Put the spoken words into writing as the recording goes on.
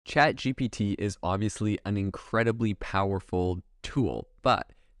ChatGPT is obviously an incredibly powerful tool,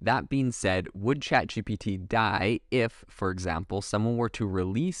 but that being said, would ChatGPT die if, for example, someone were to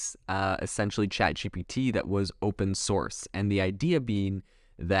release essentially ChatGPT that was open source? And the idea being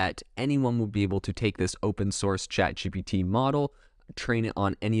that anyone would be able to take this open source ChatGPT model, train it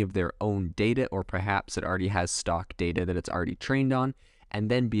on any of their own data, or perhaps it already has stock data that it's already trained on, and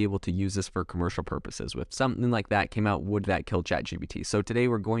then be able to use this for commercial purposes. If something like that came out, would that kill ChatGPT? So today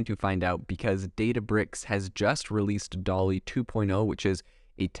we're going to find out, because Databricks has just released DALL-E 2.0, which is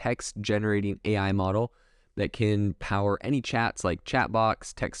a text-generating AI model that can power any chats like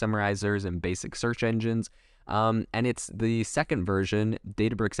chatbots, text summarizers, and basic search engines. And it's the second version.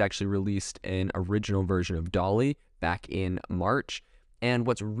 Databricks actually released an original version of DALL-E back in March. And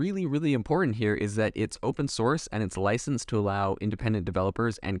what's really, really important here is that it's open source and it's licensed to allow independent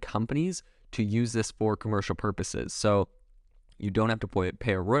developers and companies to use this for commercial purposes. So you don't have to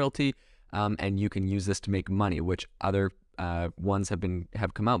pay a royalty, and you can use this to make money, which other ones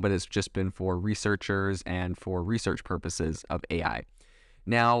have come out, but it's just been for researchers and for research purposes of AI.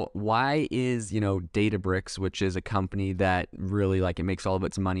 Now, why is, Databricks, which is a company that really it makes all of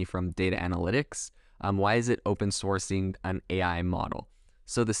its money from data analytics, why is it open sourcing an AI model?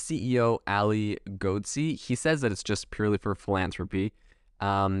 So the CEO, Ali Godsi, he says that it's just purely for philanthropy.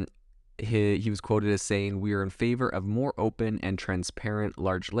 He was quoted as saying, "We are in favor of more open and transparent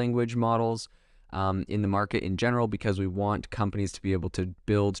large language models in the market in general, because we want companies to be able to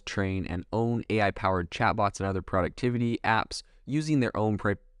build, train, and own AI-powered chatbots and other productivity apps using their own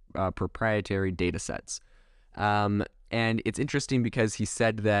proprietary data sets." And it's interesting because he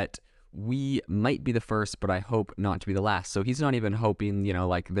said that we might be the first, but I hope not to be the last. So he's not even hoping,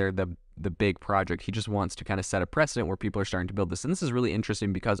 they're the big project. He just wants to kind of set a precedent where people are starting to build this. And this is really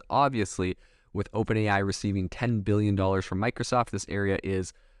interesting because obviously with OpenAI receiving $10 billion from Microsoft, this area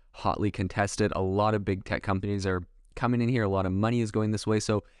is hotly contested. A lot of big tech companies are coming in here. A lot of money is going this way.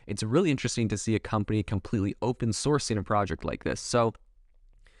 So it's really interesting to see a company completely open sourcing a project like this. So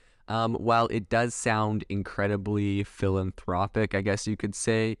while it does sound incredibly philanthropic, I guess you could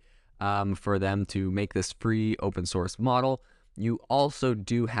say, for them to make this free open source model, you also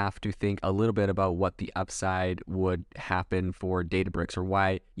do have to think a little bit about what the upside would happen for Databricks, or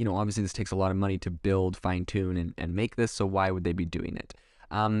why, obviously this takes a lot of money to build, fine tune, and make this. So why would they be doing it?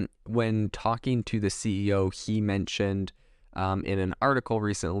 When talking to the CEO, he mentioned in an article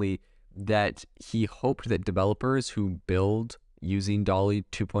recently that he hoped that developers who build using DALL-E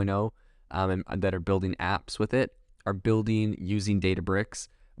 2.0 and that are building apps with it are building using Databricks.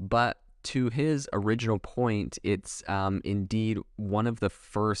 But to his original point, it's indeed one of the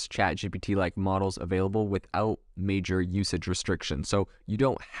first ChatGPT-like models available without major usage restrictions. So you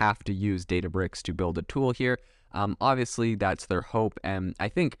don't have to use Databricks to build a tool here. Obviously, that's their hope. And I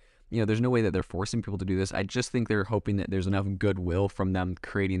think, there's no way that they're forcing people to do this. I just think they're hoping that there's enough goodwill from them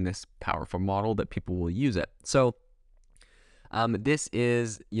creating this powerful model that people will use it. So this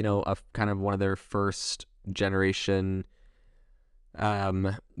is, a kind of one of their first generation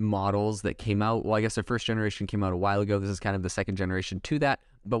models that came out. Well, I guess their first generation came out a while ago. This is kind of the second generation to that.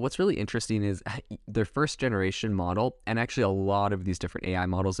 But what's really interesting is their first generation model, and actually a lot of these different AI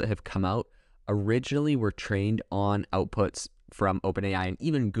models that have come out, originally were trained on outputs from OpenAI, and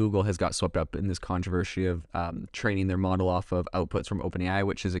even Google has got swept up in this controversy of training their model off of outputs from OpenAI,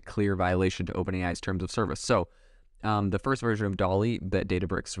 which is a clear violation to OpenAI's terms of service. So the first version of DALL-E that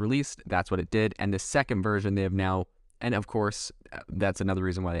Databricks released, that's what it did. And the second version they have now, and of course, that's another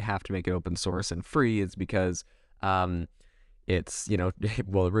reason why they have to make it open source and free, is because it's,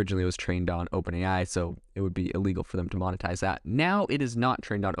 well, originally it was trained on OpenAI, so it would be illegal for them to monetize that. Now it is not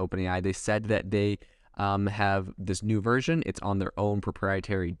trained on OpenAI. They said that they have this new version. It's on their own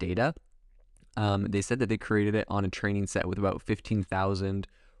proprietary data. They said that they created it on a training set with about 15,000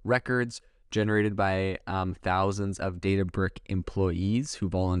 records generated by thousands of Databricks employees who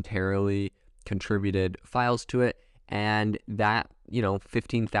voluntarily contributed files to it. And that,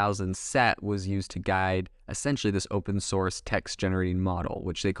 15,000 set was used to guide essentially this open source text generating model,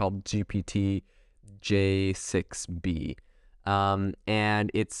 which they called GPT J6B.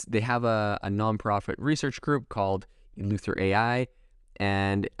 And they have a nonprofit research group called Luther AI.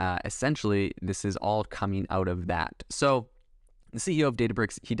 And essentially, this is all coming out of that. So the CEO of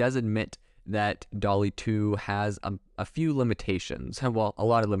Databricks, he does admit that DALL-E 2 has a few limitations. Well, a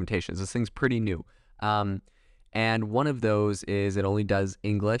lot of limitations. This thing's pretty new. And one of those is it only does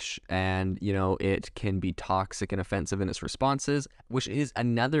English, and, it can be toxic and offensive in its responses, which is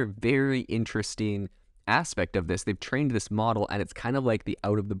another very interesting aspect of this. They've trained this model, and it's kind of like the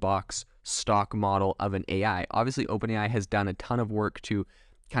out-of-the-box stock model of an AI. Obviously, OpenAI has done a ton of work to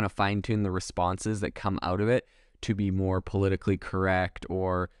kind of fine tune the responses that come out of it to be more politically correct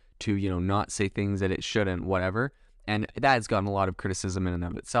or to, not say things that it shouldn't, whatever. And that has gotten a lot of criticism in and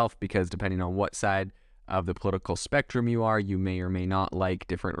of itself, because depending on what side of the political spectrum you are, you may or may not like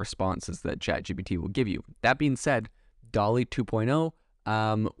different responses that ChatGPT will give you. That being said, DALL-E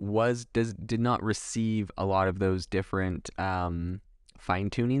 2.0 did not receive a lot of those different fine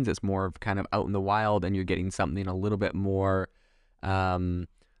tunings. It's more of kind of out in the wild, and you're getting something a little bit more of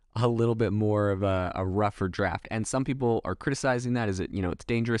a rougher draft. And some people are criticizing that as it's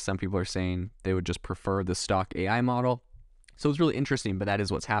dangerous. Some people are saying they would just prefer the stock AI model. So it's really interesting, but that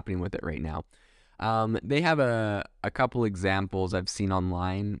is what's happening with it right now. They have a couple examples I've seen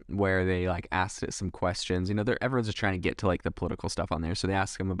online where they asked it some questions. Everyone's just trying to get to the political stuff on there. So they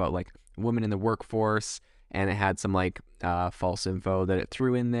asked them about women in the workforce, and it had some false info that it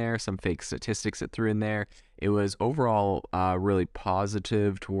threw in there, some fake statistics it threw in there. It was overall really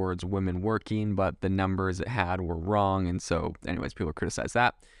positive towards women working, but the numbers it had were wrong. And so anyways, people criticized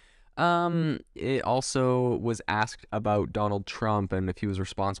that. It also was asked about Donald Trump and if he was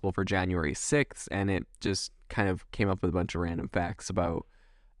responsible for January 6th, and it just kind of came up with a bunch of random facts about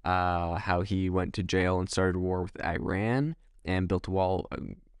how he went to jail and started a war with Iran and built a wall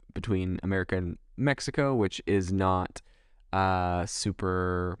between America and Mexico, which is not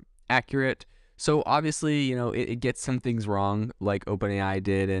super accurate. So obviously, it gets some things wrong like OpenAI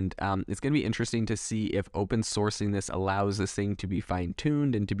did, and it's going to be interesting to see if open sourcing this allows this thing to be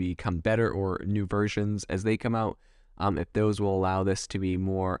fine-tuned and to become better, or new versions as they come out, if those will allow this to be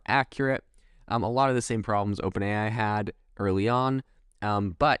more accurate. A lot of the same problems OpenAI had early on,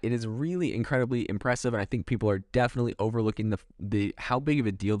 but it is really incredibly impressive, and I think people are definitely overlooking the how big of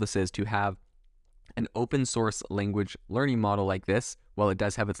a deal this is to have an open source language learning model like this. While it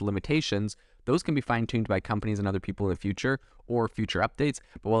does have its limitations, those can be fine-tuned by companies and other people in the future or future updates.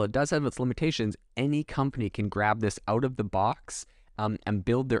 But while it does have its limitations, any company can grab this out of the box and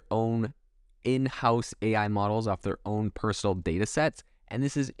build their own in-house AI models off their own personal data sets. And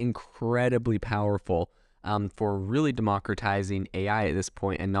this is incredibly powerful for really democratizing AI at this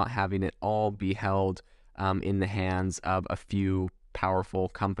point and not having it all be held in the hands of a few powerful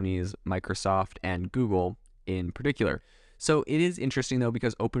companies, Microsoft and Google in particular. So it is interesting though,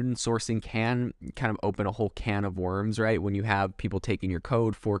 because open sourcing can kind of open a whole can of worms, right? When you have people taking your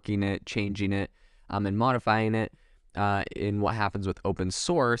code, forking it, changing it, and modifying it. In what happens with open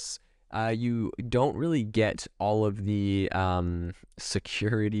source, you don't really get all of the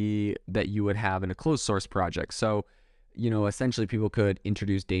security that you would have in a closed source project. So, essentially people could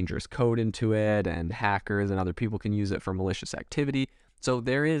introduce dangerous code into it, and hackers and other people can use it for malicious activity. So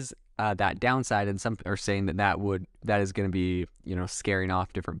there is that downside, and some are saying that is going to be, scaring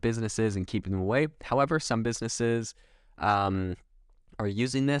off different businesses and keeping them away. However, some businesses are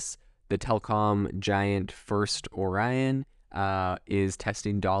using this. The telecom giant First Orion is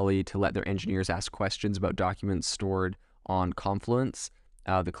testing DALL-E to let their engineers ask questions about documents stored on Confluence,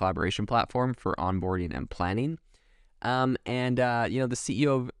 the collaboration platform for onboarding and planning. The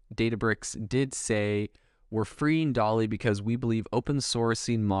CEO of Databricks did say, "We're freeing DALL-E because we believe open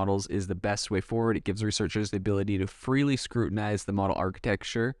sourcing models is the best way forward. It gives researchers the ability to freely scrutinize the model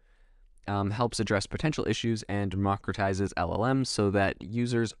architecture, helps address potential issues, and democratizes LLMs so that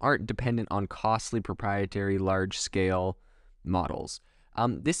users aren't dependent on costly proprietary large-scale models."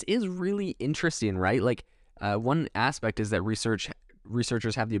 This is really interesting, right? One aspect is that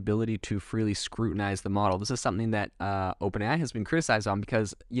researchers have the ability to freely scrutinize the model. This is something that OpenAI has been criticized on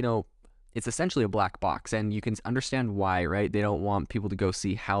because, it's essentially a black box, and you can understand why, right? They don't want people to go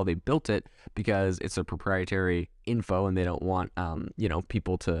see how they built it because it's a proprietary info, and they don't want,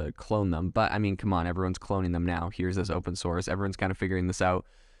 people to clone them. But I mean, come on, everyone's cloning them now. Here's this open source. Everyone's kind of figuring this out.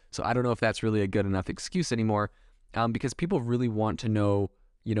 So I don't know if that's really a good enough excuse anymore, because people really want to know,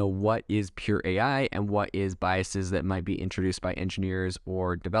 what is pure AI and what is biases that might be introduced by engineers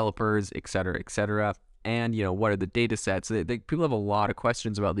or developers, et cetera, et cetera. And, what are the data sets? People have a lot of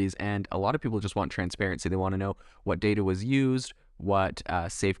questions about these, and a lot of people just want transparency. They want to know what data was used, what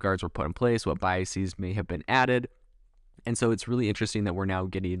safeguards were put in place, what biases may have been added. And so it's really interesting that we're now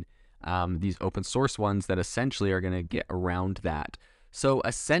getting these open source ones that essentially are going to get around that. So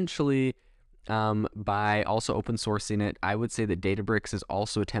essentially, by also open sourcing it, I would say that Databricks is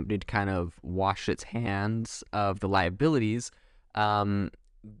also attempting to kind of wash its hands of the liabilities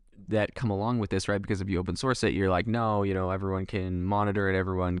that come along with this, right? Because if you open source it, you're like, no, everyone can monitor it,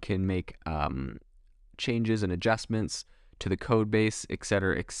 everyone can make changes and adjustments to the code base, et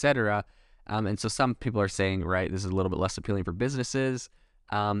cetera, et cetera. And so some people are saying, right, this is a little bit less appealing for businesses,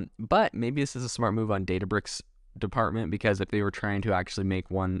 but maybe this is a smart move on Databricks department, because if they were trying to actually make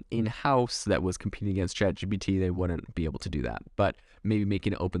one in-house that was competing against ChatGPT, they wouldn't be able to do that. But maybe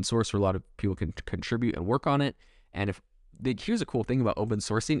making it open source where a lot of people can contribute and work on it. And here's a cool thing about open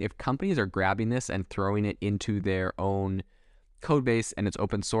sourcing: if companies are grabbing this and throwing it into their own code base and it's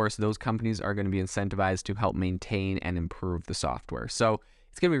open source, those companies are going to be incentivized to help maintain and improve the software. So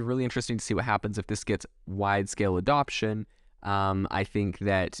it's going to be really interesting to see what happens if this gets wide-scale adoption. I think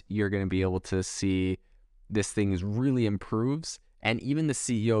that you're going to be able to see this thing really improves. And even the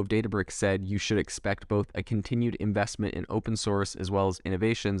CEO of Databricks said you should expect both a continued investment in open source as well as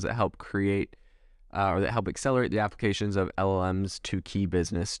innovations that help create or that help accelerate the applications of LLMs to key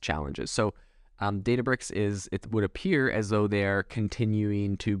business challenges. So Databricks it would appear as though they're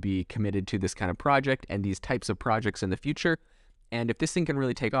continuing to be committed to this kind of project and these types of projects in the future. And if this thing can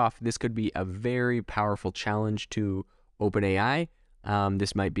really take off, this could be a very powerful challenge to OpenAI.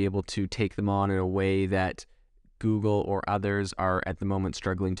 This might be able to take them on in a way that Google or others are at the moment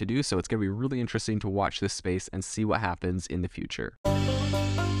struggling to do. So it's going to be really interesting to watch this space and see what happens in the future.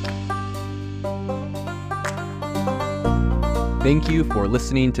 Thank you for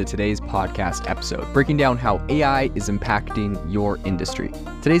listening to today's podcast episode, breaking down how AI is impacting your industry.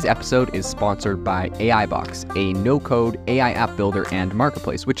 Today's episode is sponsored by AIbox, a no-code AI app builder and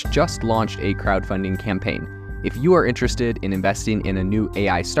marketplace, which just launched a crowdfunding campaign. If you are interested in investing in a new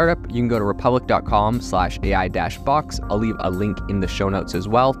AI startup, you can go to republic.com/AI-box. I'll leave a link in the show notes as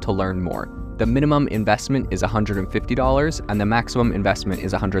well to learn more. The minimum investment is $150 and the maximum investment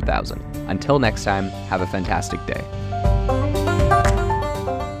is $100,000. Until next time, have a fantastic day.